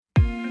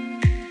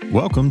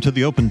Welcome to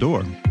The Open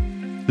Door.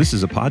 This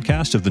is a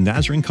podcast of the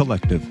Nazarene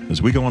Collective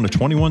as we go on a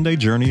 21-day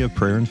journey of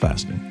prayer and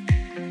fasting.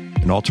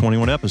 In all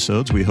 21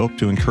 episodes, we hope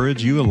to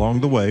encourage you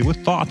along the way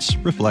with thoughts,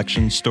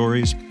 reflections,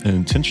 stories, and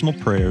intentional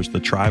prayers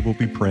the tribe will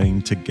be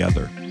praying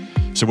together.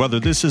 So whether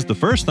this is the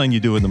first thing you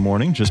do in the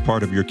morning, just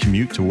part of your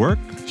commute to work,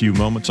 a few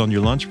moments on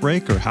your lunch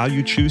break, or how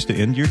you choose to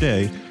end your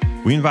day,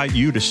 we invite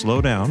you to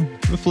slow down,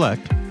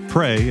 reflect,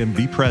 pray, and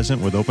be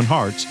present with open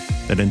hearts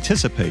that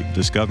anticipate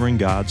discovering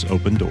God's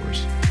open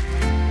doors.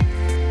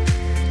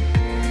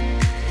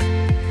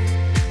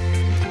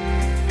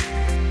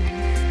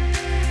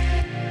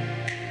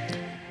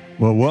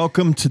 Well,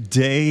 welcome to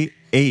day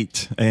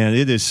 8, and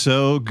it is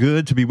so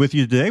good to be with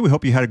you today. We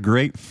hope you had a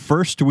great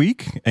first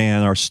week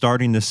and are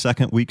starting the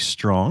second week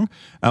strong.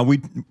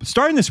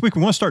 Starting this week,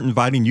 we want to start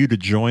inviting you to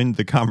join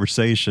the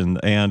conversation,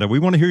 and we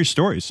want to hear your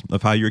stories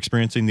of how you're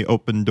experiencing the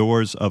open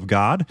doors of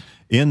God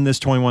in this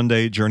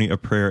 21-day journey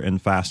of prayer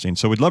and fasting.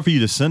 So we'd love for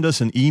you to send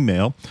us an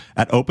email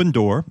at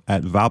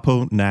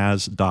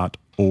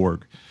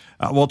opendoor@valponaz.org.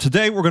 Well,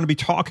 today we're going to be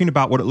talking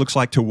about what it looks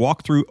like to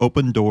walk through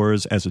open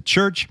doors as a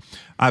church.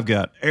 I've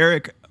got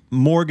Eric,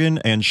 Morgan,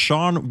 and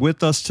Sean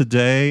with us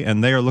today,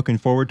 and they are looking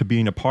forward to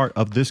being a part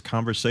of this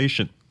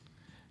conversation.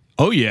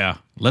 Oh, yeah.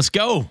 Let's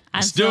go.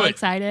 Let's do it. I'm so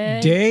excited.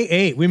 Day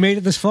 8. We made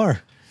it this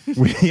far.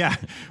 We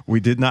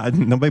did not.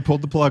 Nobody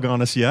pulled the plug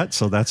on us yet,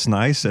 so that's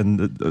nice.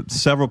 And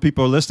several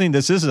people are listening.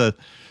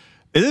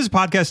 It is a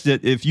podcast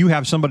that if you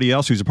have somebody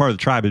else who's a part of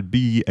the tribe, it'd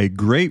be a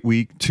great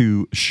week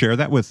to share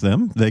that with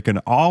them. They can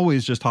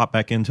always just hop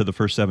back into the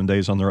first 7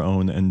 days on their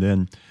own and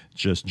then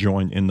just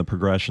join in the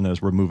progression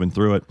as we're moving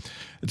through it.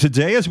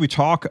 Today, as we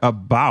talk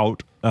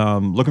about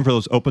looking for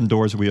those open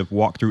doors that we have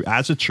walked through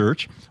as a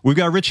church, we've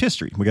got a rich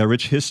history. We got a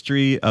rich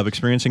history of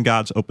experiencing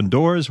God's open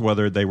doors,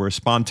 whether they were a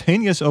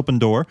spontaneous open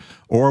door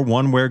or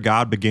one where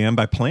God began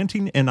by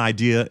planting an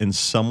idea in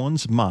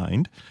someone's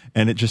mind,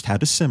 and it just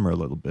had to simmer a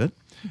little bit.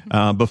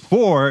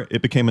 Before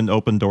it became an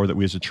open door that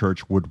we as a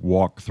church would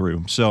walk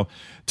through. So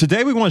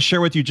today we want to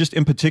share with you just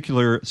in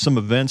particular some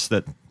events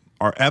that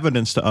are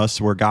evidence to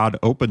us where God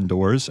opened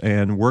doors,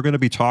 and we're going to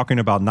be talking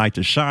about Night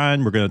to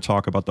Shine. We're going to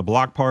talk about the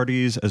block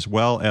parties as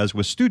well as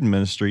with student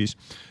ministries,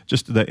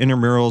 just the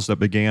intramurals that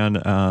began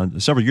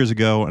several years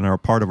ago and are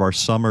part of our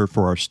summer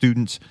for our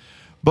students.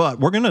 But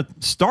we're going to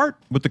start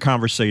with the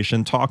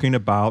conversation talking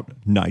about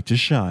Night to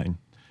Shine.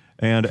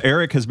 And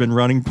Eric has been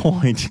running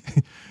point.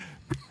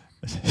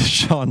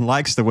 Sean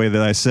likes the way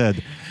that I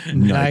said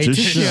Night to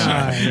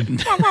Shine.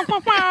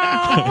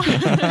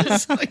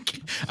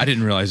 I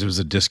didn't realize it was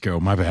a disco.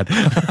 My bad.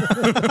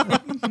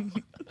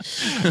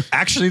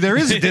 Actually, there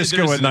is a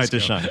disco at Night to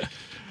Shine.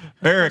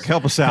 Eric,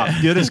 help us out.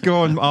 Get us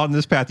going on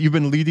this path. You've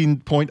been leading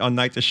point on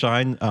Night to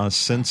Shine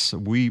since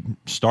we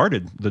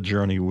started the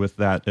journey with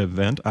that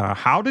event.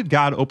 How did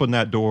God open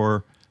that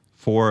door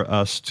for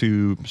us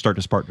to start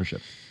this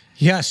partnership?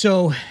 Yeah,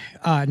 so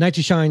Night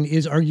to Shine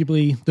is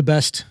arguably the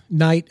best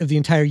night of the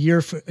entire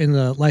year in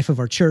the life of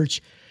our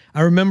church.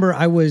 I remember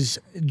I was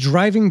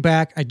driving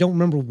back, I don't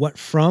remember what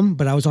from,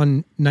 but I was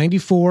on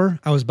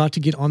 94. I was about to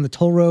get on the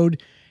toll road,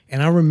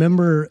 and I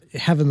remember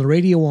having the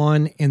radio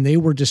on, and they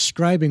were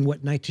describing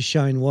what Night to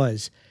Shine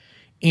was.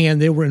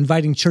 And they were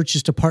inviting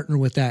churches to partner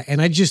with that.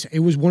 And it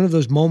was one of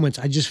those moments,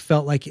 I just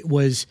felt like it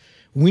was,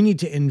 we need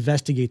to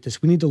investigate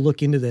this. We need to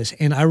look into this.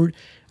 And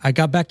I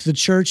got back to the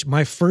church.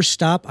 My first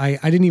stop, I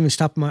didn't even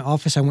stop in my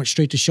office. I went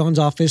straight to Sean's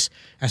office.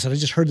 I said, I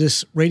just heard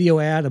this radio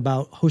ad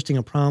about hosting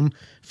a prom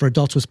for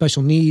adults with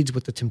special needs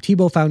with the Tim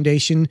Tebow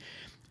Foundation.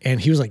 And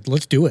he was like,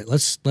 let's do it.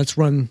 Let's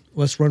run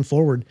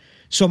forward.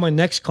 So my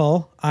next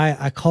call,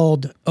 I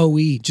called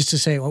OE just to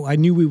say, I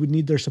knew we would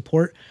need their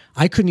support.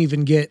 I couldn't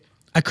even get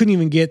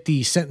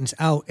the sentence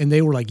out. And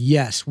they were like,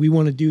 yes, we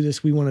want to do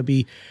this. We want to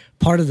be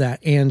part of that.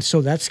 And so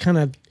that's kind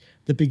of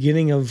the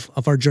beginning of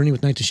our journey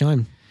with Night to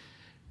Shine.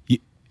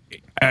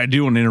 I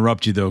do want to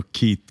interrupt you, though,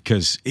 Keith,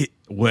 because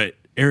what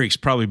Eric's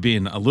probably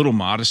being a little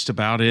modest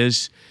about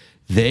is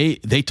they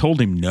told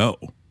him no.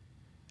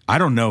 I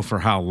don't know for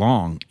how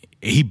long.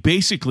 He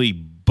basically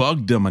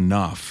bugged them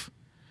enough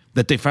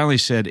that they finally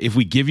said, if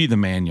we give you the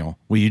manual,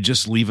 will you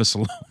just leave us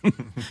alone?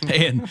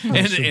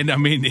 and I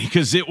mean,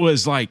 because it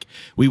was like,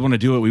 we want to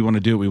do it, we want to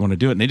do it, we want to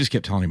do it. And they just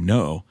kept telling him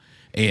no.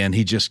 And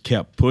he just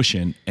kept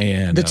pushing.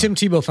 And the Tim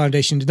Tebow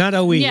Foundation, not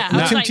OE,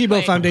 the Tim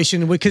Tebow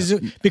Foundation,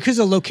 because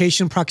of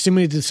location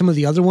proximity to some of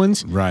the other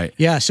ones. Right.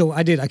 Yeah. So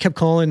I kept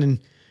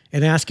calling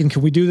and asking,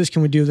 can we do this?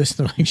 Can we do this?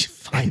 And they're like,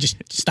 fine, just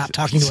stop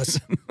talking to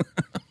us.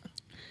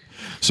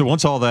 So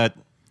once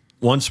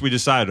we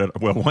decided,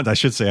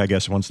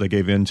 once they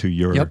gave in to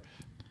your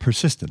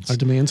persistence, our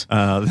demands,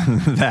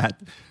 that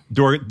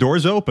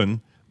doors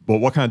open. But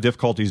what kind of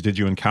difficulties did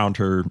you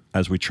encounter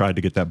as we tried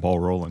to get that ball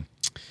rolling?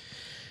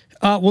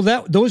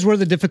 Those were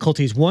the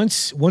difficulties.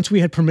 Once we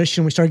had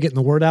permission, we started getting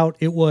the word out.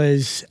 It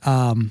was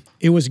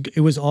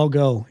all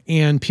go,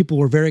 and people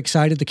were very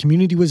excited. The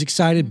community was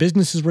excited.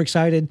 Businesses were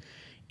excited,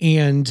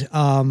 and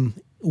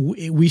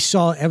we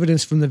saw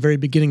evidence from the very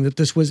beginning that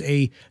this was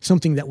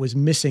something that was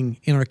missing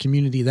in our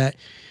community. That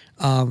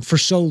for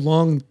so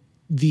long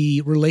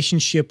the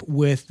relationship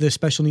with the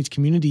special needs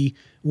community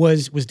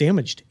was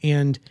damaged,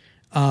 and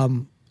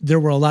there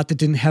were a lot that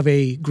didn't have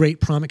a great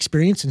prom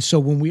experience. And so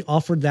when we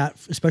offered that,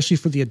 especially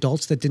for the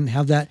adults that didn't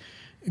have that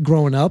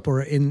growing up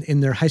or in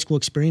their high school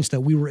experience,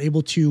 that we were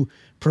able to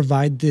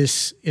provide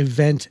this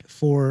event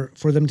for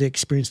them to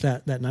experience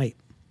that night.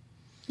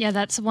 Yeah,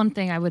 that's one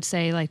thing I would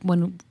say, like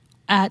when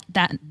at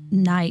that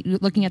night,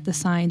 looking at the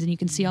signs and you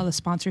can see all the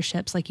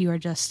sponsorships, like you are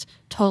just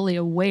totally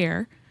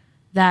aware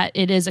that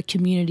it is a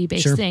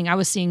community-based thing. I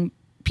was seeing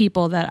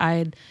people that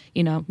I'd,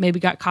 maybe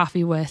got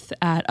coffee with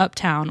at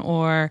Uptown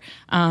or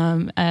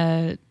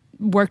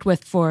worked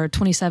with for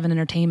 27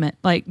 Entertainment,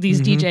 like these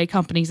DJ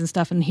companies and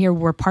stuff. And here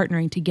we're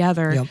partnering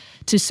together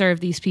to serve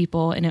these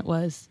people. And it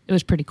was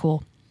pretty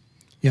cool.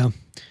 Yeah.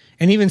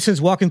 And even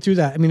since walking through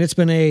that, I mean, it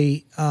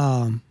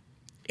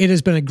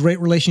has been a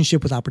great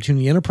relationship with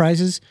Opportunity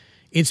Enterprises.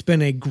 It's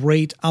been a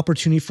great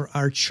opportunity for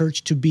our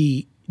church to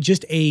be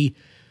just a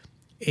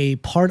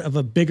part of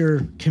a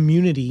bigger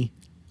community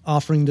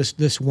offering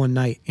this one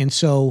night. And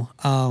so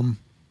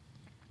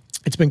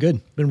it's been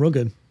good, been real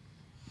good.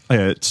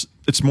 Yeah,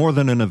 it's more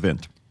than an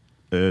event.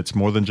 It's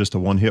more than just a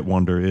one-hit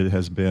wonder. It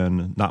has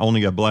been not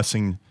only a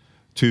blessing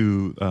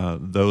to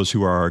those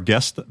who are our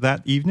guests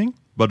that evening,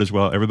 but as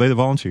well everybody that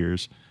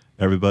volunteers,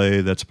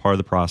 everybody that's part of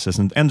the process,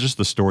 and just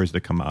the stories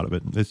that come out of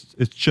it.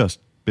 It's just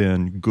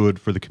been good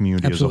for the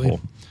community Absolutely. as a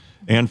whole,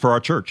 and for our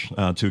church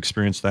to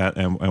experience that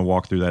and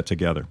walk through that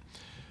together.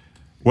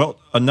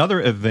 Well,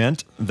 another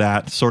event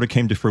that sort of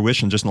came to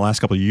fruition just in the last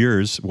couple of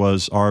years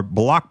was our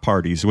block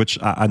parties, which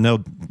I know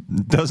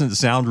doesn't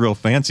sound real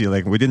fancy.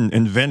 Like we didn't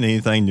invent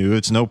anything new.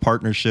 It's no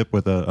partnership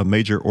with a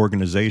major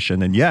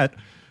organization. And yet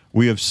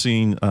we have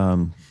seen,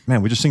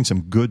 we just seen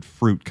some good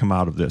fruit come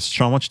out of this.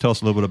 Sean, why don't you tell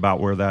us a little bit about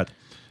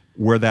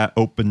where that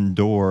open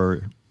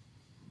door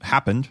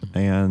happened,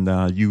 and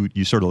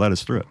you sort of led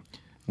us through it.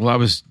 Well, I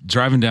was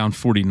driving down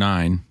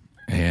 49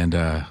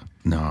 and,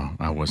 no,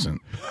 I wasn't.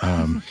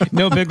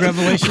 No big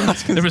revelation.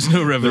 There was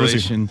no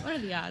revelation. What are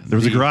the odds? There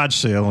was a garage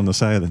sale on the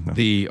side of it.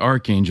 The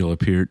archangel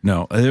appeared.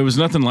 No, there was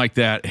nothing like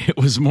that. It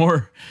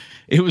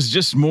was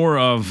just more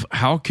of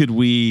how could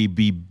we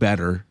be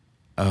better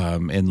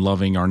in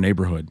loving our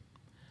neighborhood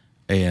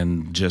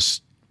and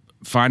just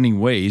finding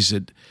ways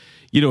that,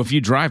 if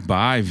you drive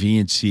by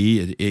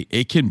VNC,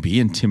 it can be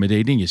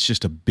intimidating. It's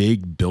just a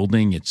big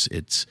building.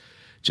 It's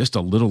just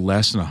a little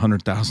less than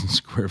 100,000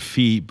 square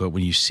feet. But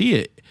when you see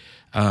it,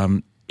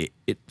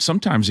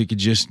 sometimes it could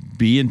just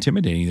be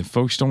intimidating. The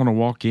folks don't want to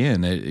walk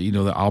in.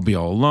 That I'll be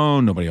all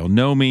alone. Nobody will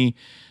know me.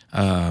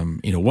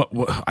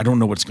 What I don't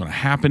know what's going to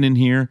happen in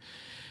here.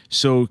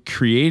 So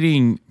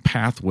creating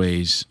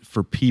pathways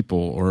for people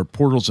or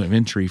portals of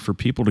entry for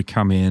people to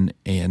come in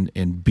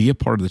and be a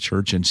part of the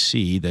church and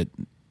see that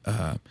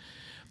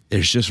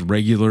there's just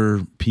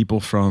regular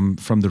people from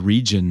the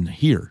region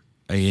here.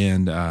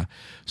 And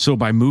so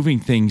by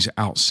moving things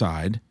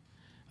outside,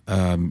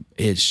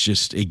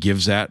 it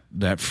gives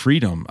that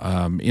freedom.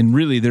 And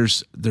really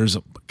there's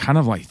a kind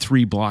of like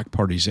 3 block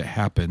parties that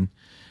happen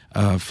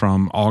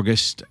from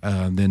August,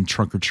 then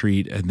trunk or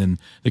treat, and then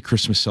the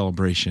Christmas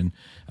celebration.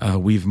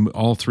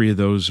 All 3 of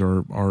those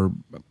are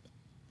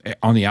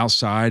on the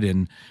outside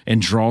and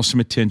draw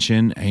some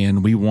attention,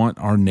 and we want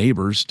our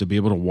neighbors to be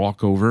able to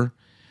walk over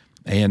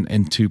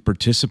and to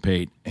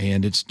participate.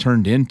 And it's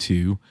turned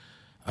into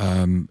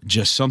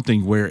just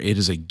something where it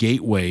is a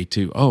gateway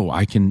to,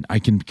 I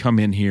can come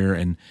in here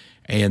and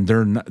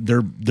they're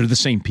the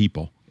same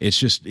people. It's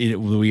just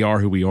we are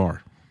who we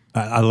are.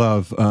 I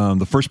love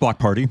the first block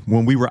party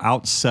when we were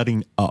out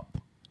setting up.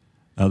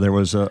 There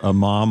was a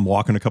mom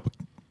walking a couple.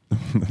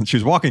 She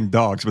was walking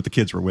dogs, but the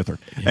kids were with her,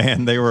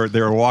 and they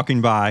were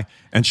walking by,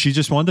 and she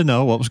just wanted to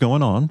know what was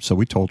going on. So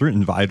we told her,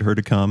 invited her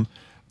to come.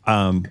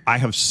 I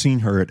have seen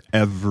her at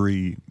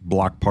every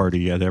block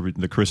party, at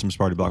the Christmas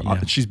party block.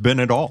 Yeah. She's been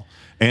at all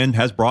and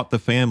has brought the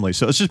family.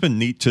 So it's just been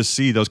neat to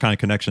see those kind of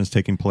connections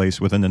taking place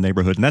within the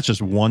neighborhood. And that's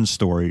just one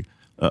story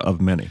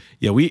of many.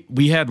 Yeah,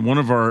 we had one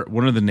of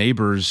the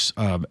neighbors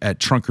at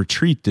Trunk or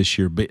Treat this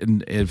year. But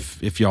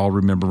if y'all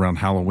remember around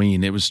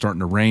Halloween, it was starting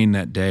to rain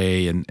that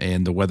day,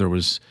 and the weather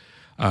was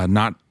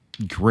not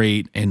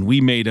great. And we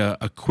made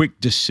a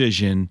quick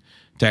decision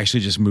to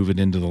actually just move it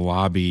into the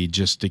lobby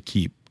just to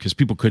keep, because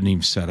people couldn't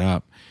even set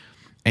up.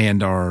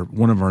 And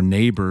one of our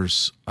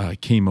neighbors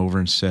came over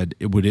and said,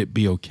 would it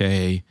be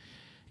okay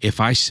if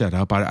I set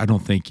up? I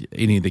don't think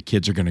any of the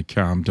kids are going to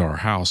come to our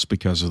house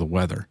because of the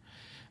weather.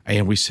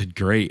 And we said,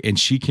 great. And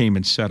she came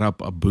and set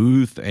up a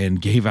booth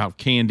and gave out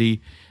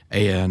candy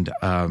and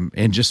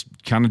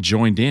just kind of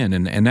joined in.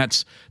 And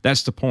that's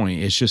the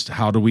point. It's just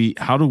how do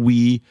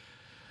we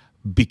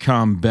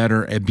become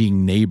better at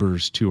being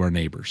neighbors to our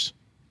neighbors?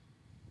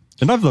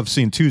 And I've loved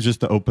seeing, too, just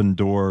the open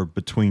door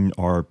between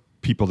our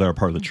people that are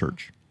part of the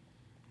church,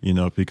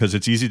 because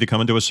it's easy to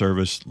come into a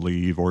service,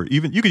 leave, or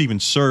even you could even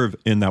serve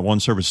in that one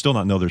service, still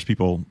not know there's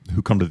people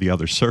who come to the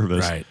other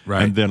service.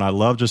 Right. And then I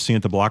love just seeing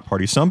at the block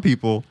party, some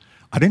people,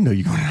 I didn't know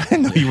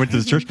you went to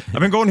this church. I've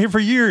been going here for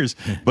years,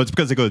 but it's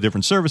because they go to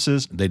different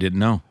services. They didn't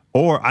know.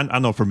 Or I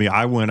know for me,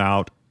 I went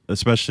out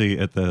especially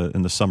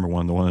in the summer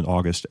one, the one in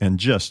August, and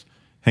just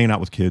hanging out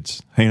with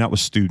kids, hanging out with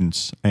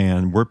students,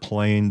 and we're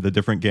playing the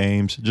different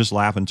games, just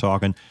laughing,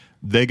 talking.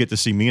 They get to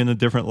see me in a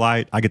different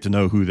light. I get to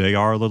know who they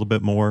are a little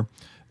bit more.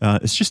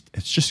 It's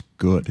just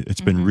good.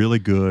 It's been really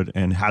good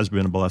and has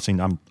been a blessing.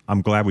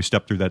 I'm glad we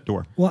stepped through that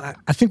door. Well,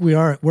 I think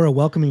we're a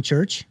welcoming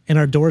church, and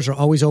our doors are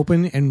always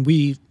open, and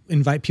we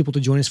invite people to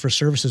join us for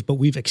services, but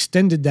we've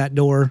extended that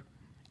door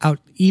out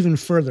even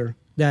further.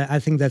 That I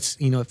think that's,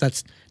 if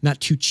that's not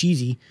too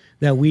cheesy,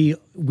 that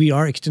we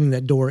are extending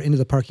that door into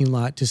the parking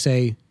lot to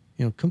say,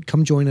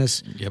 come join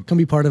us, come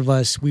be part of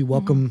us. We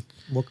welcome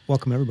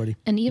everybody.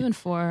 And even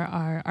for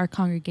our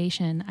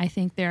congregation, I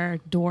think there are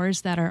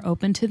doors that are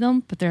open to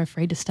them, but they're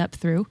afraid to step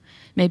through.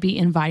 Maybe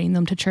inviting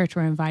them to church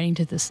or inviting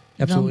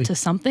them to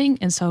something.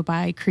 And so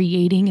by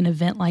creating an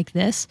event like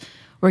this,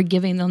 we're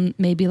giving them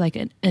maybe like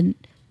an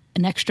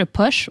extra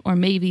push, or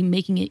maybe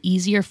making it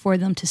easier for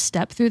them to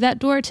step through that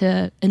door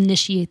to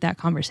initiate that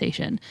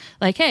conversation.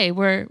 Like, hey,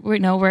 we're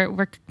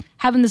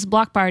having this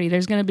block party.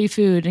 There's going to be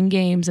food and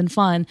games and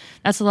fun.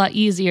 That's a lot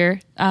easier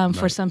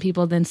for some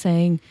people than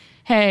saying,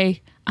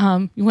 hey,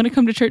 you want to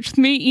come to church with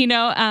me?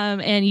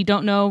 And you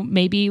don't know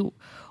maybe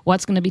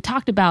what's going to be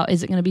talked about.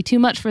 Is it going to be too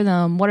much for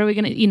them? What are we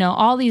going to,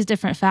 all these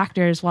different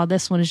factors, while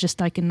this one is just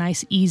like a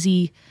nice,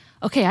 easy,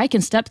 okay, I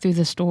can step through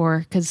this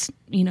door because,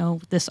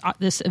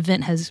 this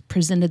event has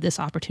presented this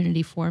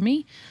opportunity for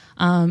me.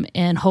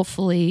 And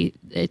hopefully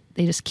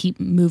they just keep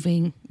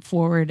moving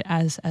forward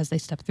as they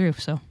step through.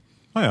 So,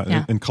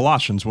 In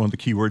Colossians, one of the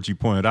key words you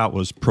pointed out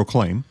was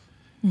proclaim.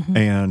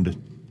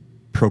 And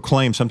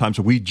proclaim, sometimes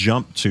we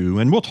jump to,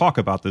 and we'll talk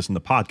about this in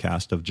the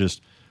podcast, of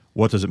just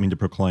what does it mean to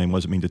proclaim? What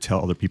does it mean to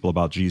tell other people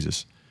about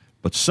Jesus?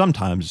 But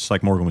sometimes, it's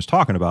like Morgan was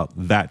talking about,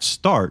 that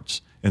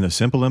starts in a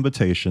simple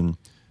invitation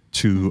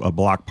to a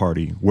block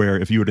party, where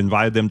if you had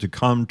invited them to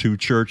come to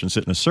church and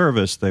sit in a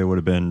service, they would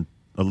have been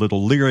a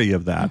little leery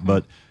of that.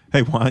 But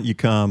hey, why don't you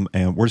come,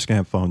 and we're just going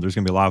to have fun. There's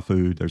going to be a lot of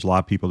food. There's a lot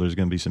of people. There's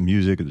going to be some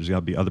music. There's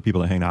going to be other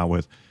people to hang out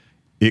with.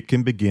 It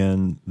can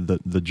begin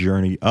the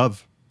journey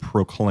of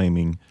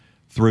proclaiming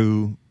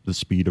through the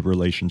speed of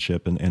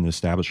relationship and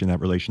establishing that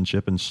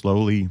relationship, and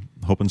slowly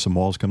hoping some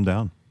walls come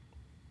down.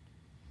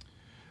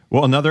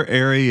 Well, another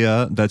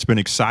area that's been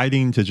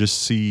exciting to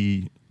just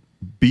see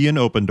be an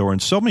open door in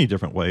so many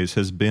different ways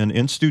has been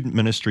in student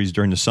ministries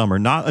during the summer.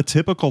 Not a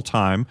typical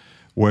time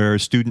where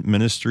student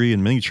ministry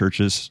in many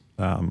churches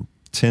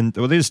tend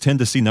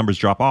to see numbers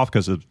drop off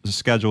because of the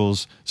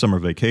schedules, summer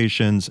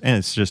vacations, and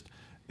it's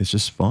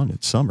just fun.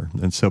 It's summer,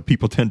 and so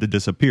people tend to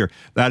disappear.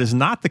 That is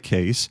not the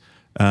case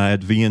at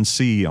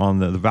VNC on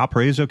the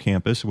Valparaiso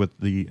campus with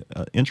the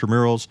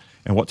intramurals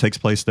and what takes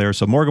place there.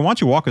 So, Morgan, why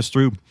don't you walk us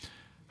through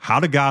how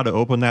did God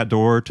open that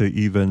door to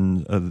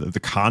even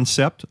the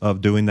concept of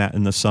doing that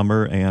in the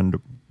summer?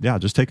 And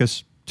just take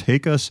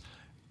us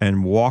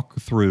and walk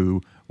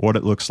through what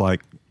it looks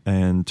like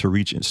and to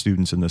reach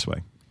students in this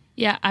way.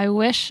 Yeah, I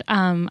wish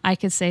I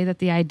could say that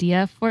the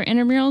idea for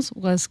intramurals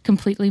was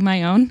completely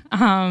my own.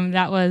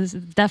 That was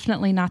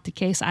definitely not the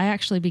case. I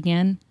actually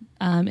began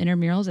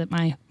intramurals at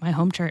my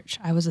home church.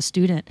 I was a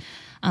student,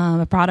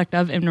 a product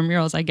of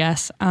intramurals, I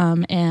guess,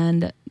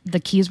 and the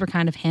keys were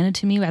kind of handed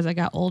to me as I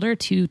got older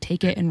to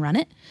take it and run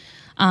it.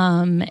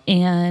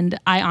 And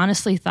I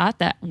honestly thought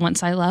that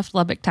once I left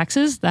Lubbock,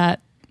 Texas, that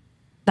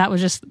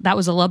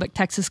was a Lubbock,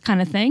 Texas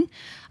kind of thing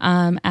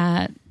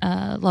at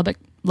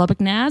Lubbock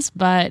NAS.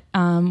 But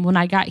when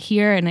I got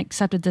here and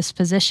accepted this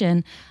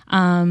position,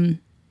 I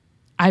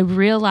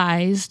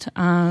realized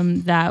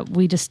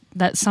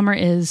that summer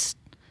is.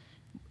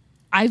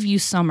 I view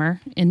summer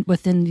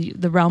within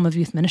the realm of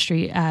youth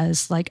ministry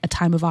as like a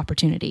time of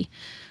opportunity.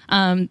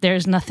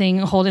 There's nothing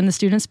holding the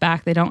students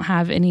back. They don't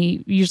have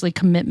any usually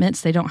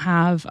commitments. They don't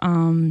have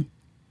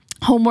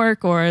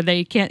homework, or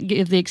they can't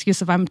give the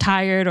excuse of I'm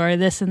tired or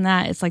this and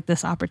that. It's like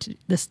this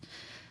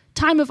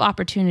time of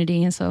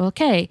opportunity. And so,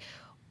 okay,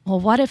 well,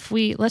 what if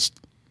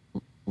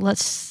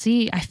let's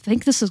see, I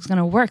think this is going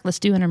to work. Let's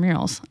do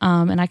intramurals.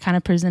 And I kind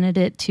of presented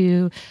it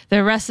to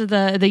the rest of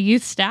the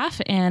youth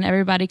staff, and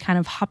everybody kind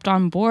of hopped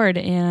on board,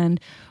 and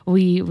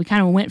we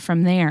kind of went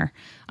from there.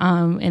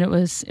 And it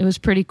was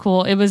pretty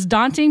cool. It was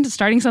daunting to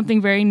starting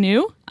something very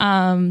new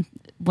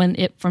when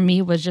it, for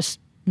me, was just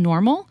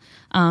normal.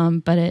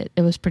 But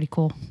it was pretty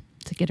cool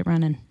to get it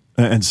running.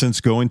 And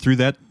since going through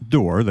that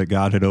door that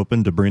God had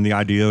opened to bring the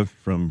idea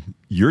from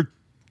your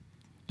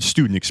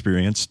student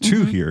experience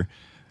to here,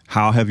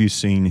 how have you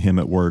seen him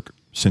at work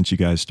since you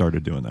guys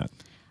started doing that?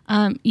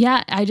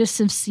 I just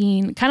have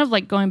seen, kind of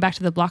like going back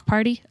to the block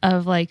party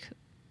of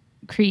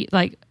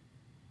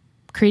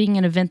creating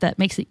an event that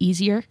makes it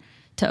easier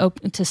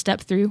to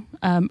step through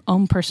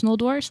own personal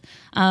doors.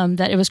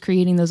 That it was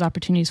creating those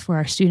opportunities for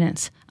our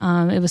students.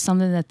 It was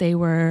something that they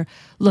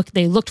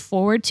looked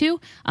forward to,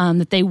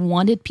 that they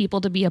wanted people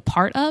to be a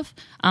part of,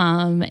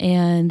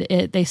 and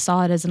they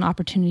saw it as an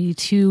opportunity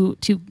to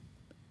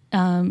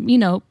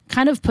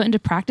kind of put into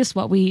practice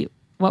what we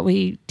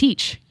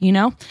teach, we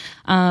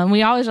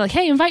always are like,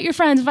 hey, invite your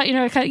friends,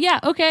 yeah,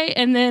 okay.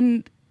 And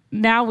then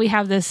now we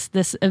have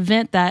this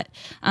event that,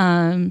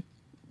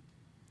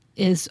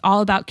 is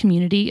all about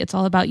community. It's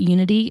all about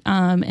unity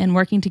and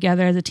working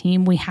together as a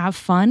team. We have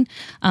fun,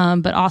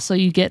 but also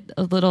you get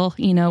a little,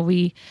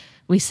 we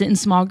sit in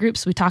small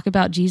groups. We talk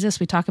about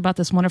Jesus. We talk about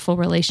this wonderful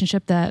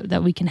relationship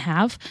that we can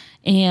have.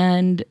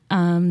 And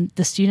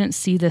the students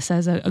see this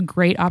as a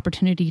great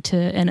opportunity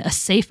and a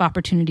safe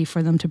opportunity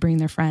for them to bring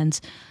their friends.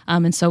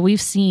 And so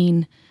we've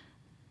seen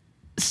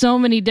so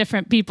many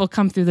different people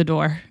come through the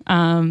door,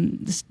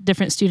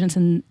 different students,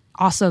 and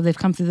also they've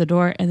come through the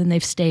door and then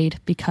they've stayed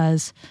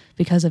because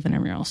of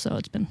intramural. So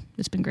it's been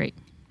great.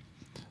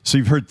 So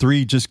you've heard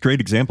 3 just great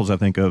examples, I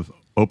think, of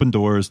open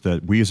doors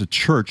that we as a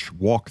church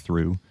walk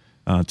through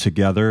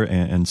together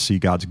and see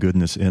God's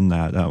goodness in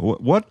that.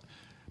 What,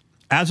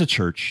 as a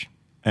church,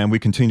 and we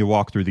continue to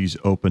walk through these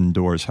open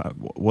doors,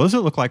 what does it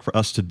look like for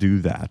us to do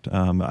that?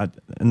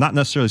 Not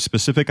necessarily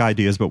specific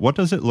ideas, but what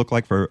does it look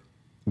like for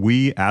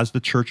we as the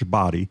church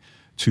body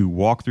to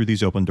walk through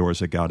these open doors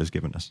that God has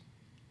given us?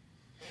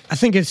 I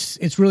think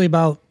it's really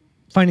about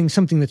finding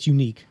something that's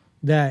unique,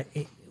 that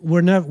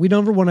we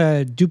never want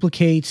to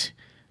duplicate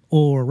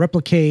or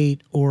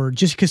replicate, or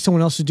just because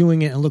someone else is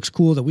doing it and it looks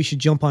cool that we should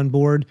jump on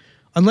board,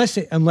 unless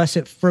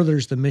it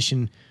furthers the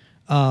mission.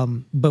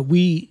 But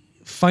we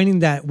finding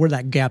that where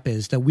that gap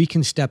is, that we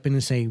can step in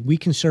and say we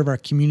can serve our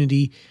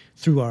community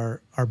through our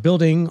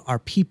building, our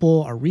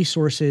people, our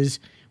resources,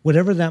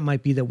 whatever that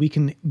might be, that we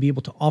can be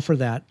able to offer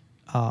that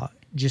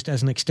just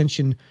as an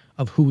extension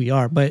of who we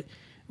are. But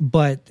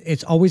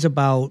it's always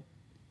about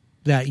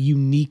that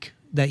unique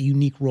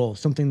role,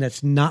 something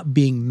that's not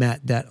being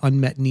met, that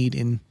unmet need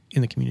in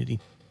the community.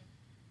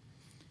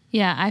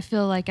 Yeah, I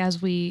feel like as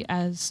we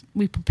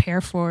prepare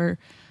for,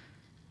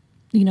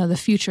 the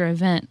future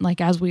event,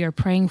 like as we are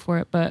praying for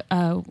it, but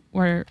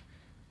we're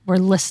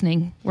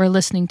listening. We're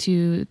listening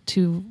to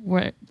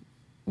where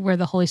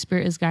the Holy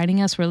Spirit is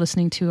guiding us. We're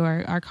listening to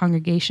our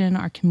congregation,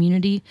 our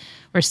community.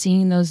 We're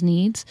seeing those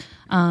needs,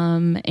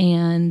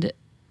 and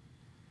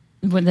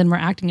then we're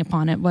acting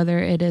upon it, whether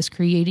it is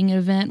creating an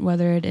event,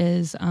 whether it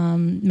is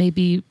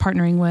maybe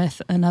partnering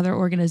with another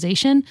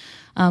organization,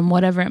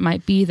 whatever it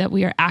might be, that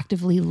we are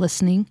actively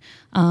listening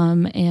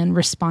and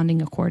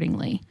responding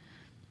accordingly.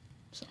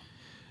 So.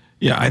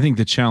 Yeah, I think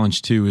the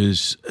challenge too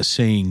is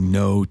saying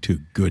no to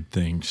good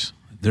things.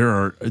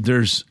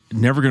 There's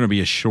never going to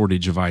be a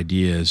shortage of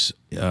ideas,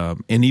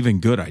 and even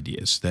good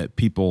ideas that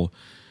people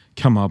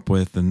come up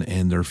with,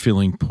 and they're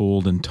feeling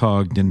pulled and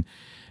tugged, and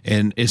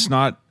it's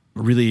not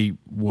really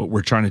what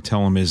we're trying to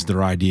tell them is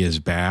their idea is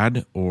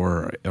bad,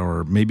 or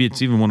maybe it's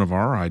even one of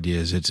our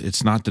ideas.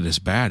 It's not that it's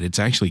bad; it's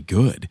actually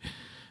good.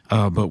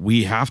 But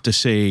we have to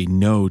say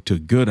no to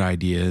good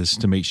ideas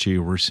to make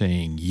sure we're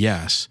saying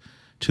yes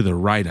to the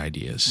right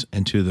ideas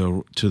and to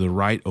the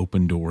right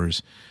open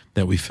doors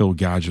that we feel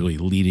God's really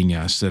leading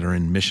us, that are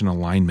in mission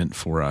alignment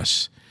for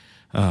us.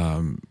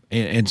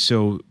 And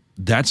so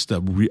that's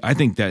I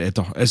think that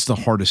that's the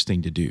hardest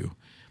thing to do,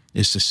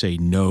 is to say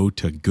no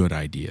to good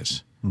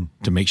ideas.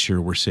 To make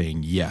sure we're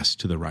saying yes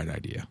to the right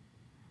idea.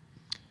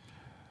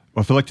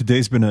 Well, I feel like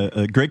today's been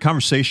a great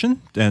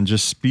conversation, and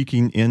just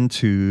speaking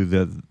into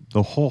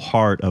the whole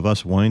heart of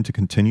us wanting to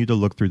continue to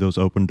look through those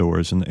open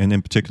doors, and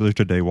in particular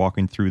today,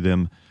 walking through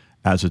them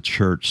as a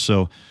church.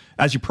 So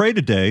as you pray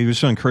today, we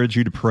just want to encourage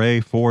you to pray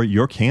for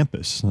your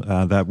campus,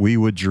 that we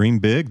would dream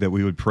big, that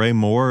we would pray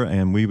more,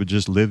 and we would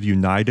just live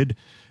united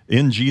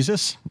in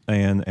Jesus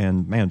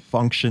and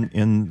function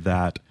in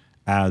that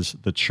as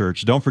the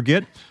church. Don't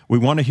forget, we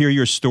want to hear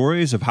your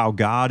stories of how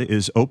God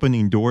is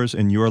opening doors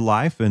in your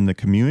life, in the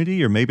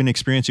community, or maybe an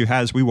experience you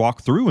had as we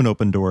walk through an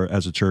open door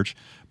as a church,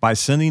 by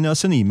sending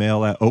us an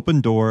email at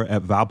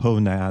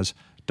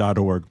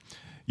opendoor@valponaz.org.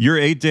 You're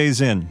 8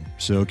 days in,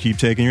 so keep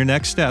taking your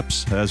next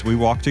steps as we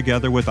walk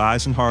together with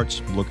eyes and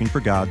hearts looking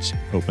for God's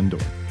open door.